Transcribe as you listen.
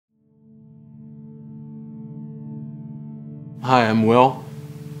Hi, I'm Will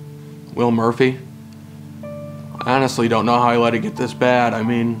Murphy. I honestly don't know how I let it get this bad. I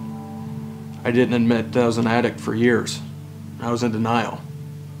mean, I didn't admit that I was an addict for years. I was in denial.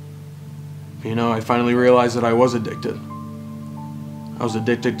 You know, I finally realized that I was addicted. I was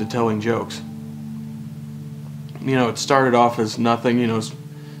addicted to telling jokes. You know, it started off as nothing, you know,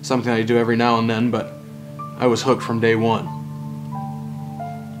 something I do every now and then, but I was hooked from day one.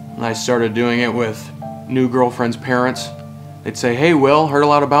 And I started doing it with new girlfriends' parents. They'd say, "Hey, Will, heard a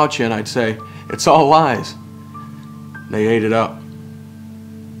lot about you," and I'd say, "It's all lies." They ate it up.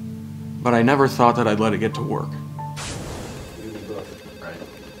 But I never thought that I'd let it get to work.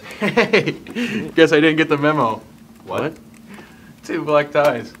 Hey, guess I didn't get the memo. What? 2 black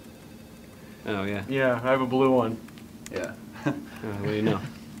ties. Oh, yeah. Yeah, I have a blue one. Yeah. What do you know?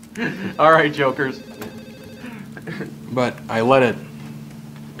 All right, jokers. But I let it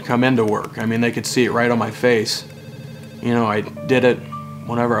come into work. I mean, they could see it right on my face. You know, I did it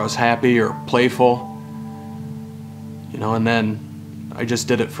whenever I was happy or playful. You know, and then I just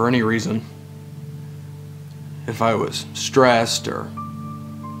did it for any reason. If I was stressed or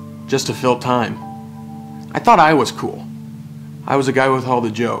just to fill time. I thought I was cool. I was the guy with all the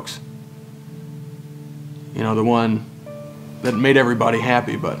jokes. You know, the one that made everybody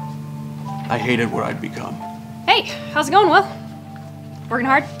happy, but I hated what I'd become. Hey, how's it going, Will? Working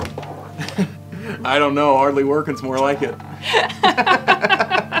hard? I don't know, hardly working's more like it.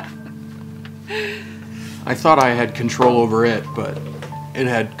 I thought I had control over it, but it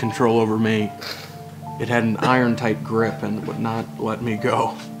had control over me. It had an iron-tight grip and would not let me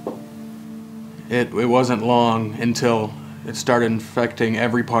go. It wasn't long until it started infecting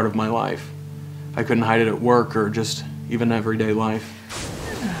every part of my life. I couldn't hide it at work or just even everyday life.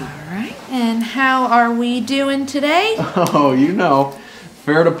 All right, and how are we doing today? Oh, you know,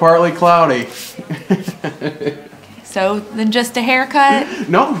 fair to partly cloudy. So, then just a haircut?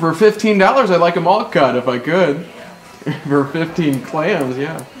 No, for $15 I'd like them all cut if I could. For 15 clams,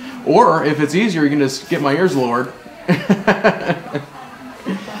 yeah. Or, if it's easier, you can just get my ears lowered.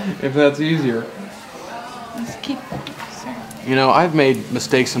 If that's easier. Let's keep, sir. You know, I've made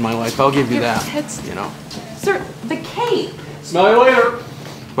mistakes in my life, I'll give you that. You know. Sir, the cape! Smell you later!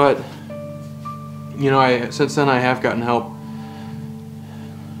 But, you know, since then I have gotten help.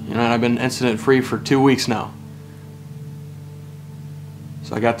 You know, and I've been incident-free for 2 weeks now.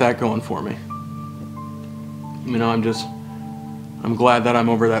 So I got that going for me. You know, I'm glad that I'm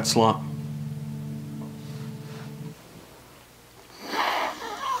over that slump.